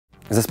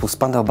Zespół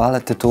Spandau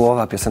Ballet,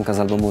 tytułowa piosenka z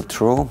albumu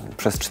True,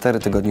 przez 4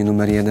 tygodnie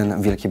numer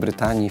 1 w Wielkiej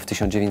Brytanii w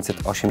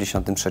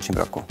 1983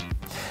 roku.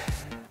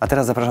 A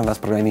teraz zapraszam Was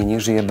w programie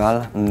Niech żyje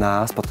bal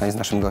na spotkanie z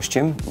naszym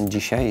gościem.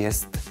 Dzisiaj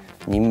jest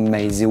nim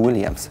Maisie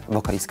Williams,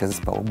 wokalistka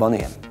zespołu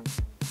BONEY.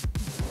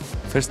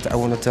 First, I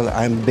want to tell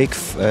I'm a big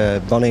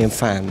BONEY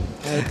fan.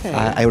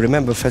 Okay. I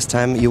remember first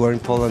time you were in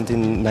Poland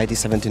in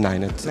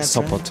 1979 at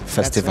Sopot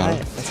Festival.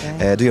 That's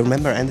right. Do you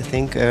remember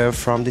anything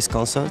from this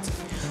concert?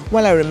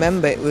 Well, I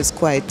remember it was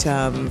quite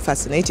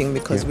fascinating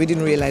because we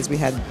didn't realize we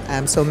had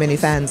so many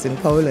fans in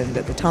Poland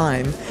at the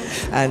time,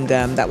 and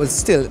that was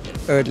still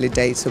early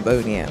days of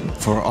BONEY.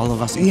 For all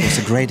of us, it was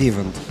a great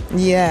event.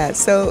 Yeah,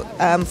 so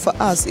for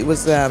us, it was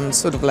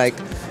sort of like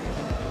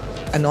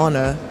an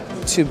honor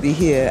to be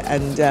here,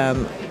 and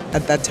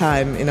at that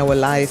time in our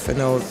life,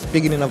 in our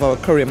beginning of our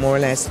career, more or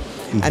less,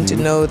 and to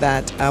know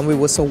that we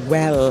were so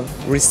well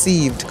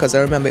received, because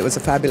I remember it was a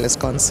fabulous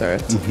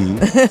concert.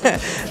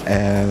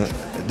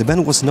 The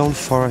band was known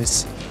for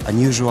its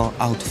unusual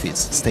outfits,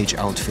 stage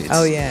outfits.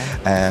 Oh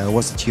yeah.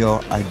 Was it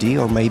your idea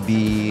or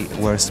maybe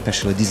were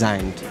specially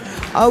designed?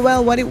 Oh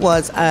well, what it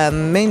was,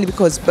 mainly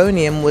because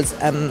BONEY was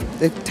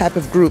the type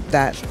of group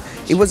that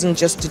it wasn't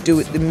just to do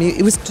with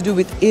it was to do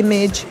with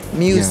image,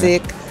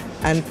 music,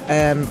 and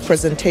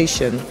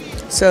presentation.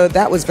 So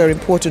that was very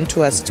important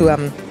to us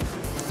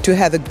to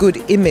have a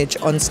good image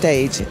on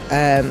stage.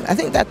 I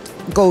think that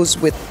goes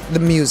with the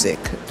music,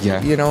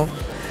 you know.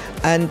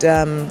 And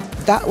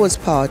that was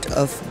part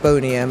of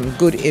BONEY,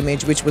 good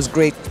image, which was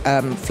great,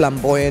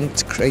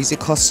 flamboyant, crazy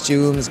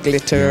costumes,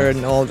 glitter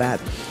and all that.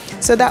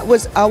 So that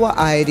was our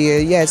idea,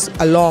 yes,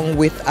 along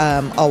with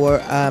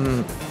our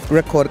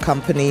record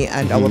company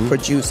and our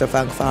producer,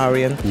 Frank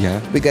Farian.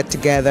 We get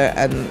together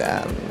and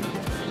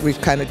we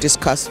kind of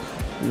discuss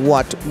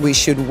what we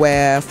should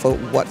wear for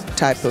what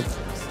type of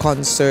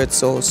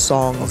concerts or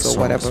songs or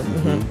whatever.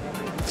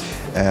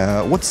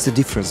 What's the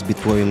difference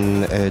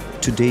between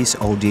today's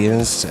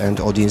audience and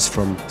audience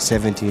from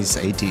 70s,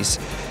 80s?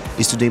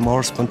 Is today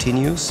more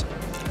spontaneous?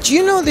 Do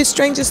you know the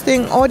strangest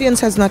thing?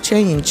 Audience has not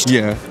changed.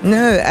 Yeah.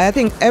 No, I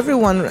think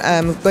everyone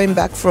going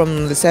back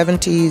from the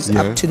 70s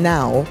up to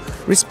now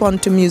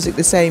respond to music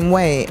the same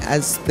way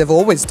as they've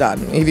always done,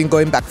 even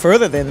going back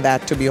further than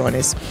that, to be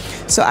honest.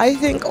 So I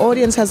think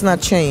audience has not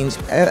changed.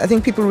 I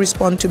think people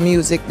respond to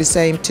music the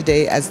same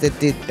today as they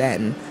did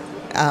then.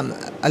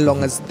 As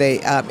long as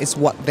it's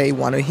what they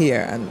want to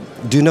hear. And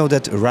do you know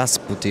that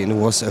Rasputin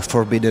was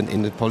forbidden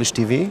in the Polish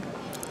TV?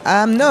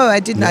 No,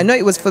 I didn't. No. I know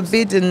it was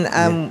forbidden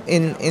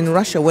in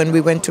Russia when we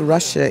went to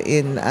Russia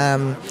in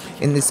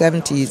the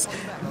 70s.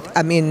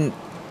 I mean,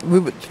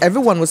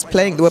 everyone was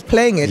playing. They were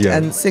playing it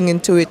and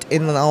singing to it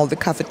in all the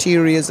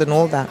cafeterias and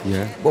all that.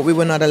 But we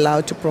were not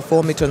allowed to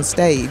perform it on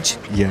stage.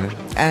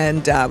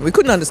 And we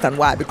couldn't understand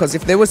why, because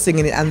if they were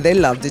singing it and they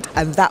loved it,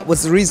 and that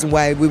was the reason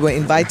why we were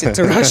invited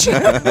to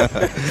Russia.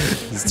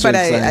 But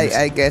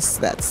I guess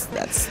that's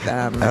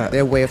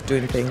their way of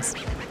doing things.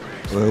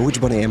 Which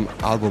BONEY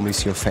album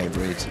is your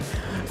favorite?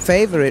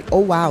 Favorite? Oh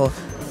wow.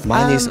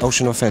 Mine is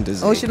Ocean of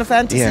Fantasy. Ocean of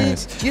Fantasy?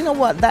 Yes. Do you know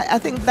what? I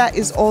think that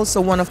is also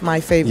one of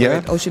my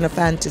favorite, Ocean of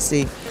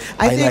Fantasy.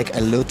 I like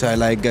A Lot, I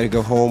like Gotta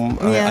Go Home,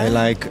 I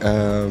like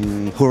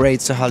Hooray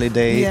It's a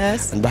Holiday,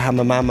 and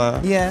Bahama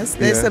Mama. Yes,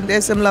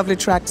 there's some lovely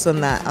tracks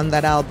on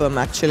that album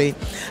actually.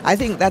 I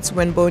think that's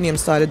when BONEY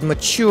started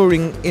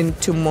maturing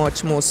into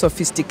much more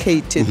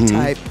sophisticated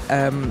type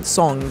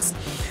songs.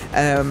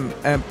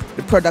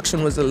 The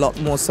production was a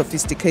lot more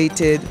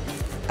sophisticated,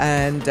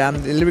 and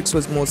the lyrics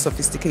was more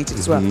sophisticated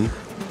as well.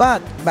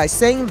 But by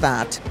saying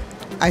that,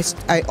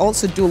 I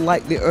also do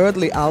like the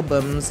early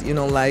albums, you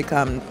know, like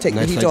Take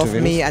the Heat Off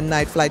Me and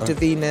Night Flight to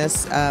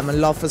Venus and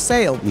Love for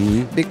Sale,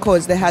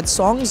 because they had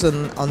songs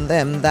on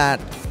them that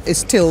is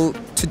still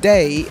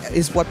today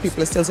is what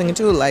people are still singing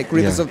too, like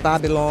Rivers of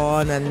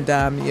Babylon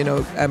and you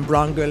know,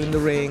 Brown Girl in the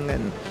Ring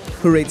and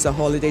Hooray It's a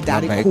Holiday,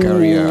 Daddy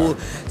Cool.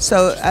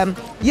 So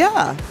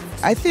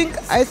I think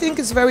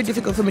it's very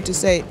difficult for me to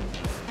say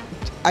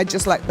I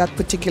just like that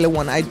particular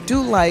one. I do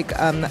like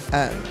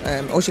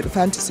Ocean of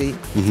Fantasy,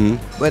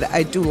 but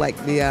I do like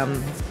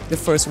the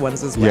first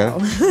ones as well.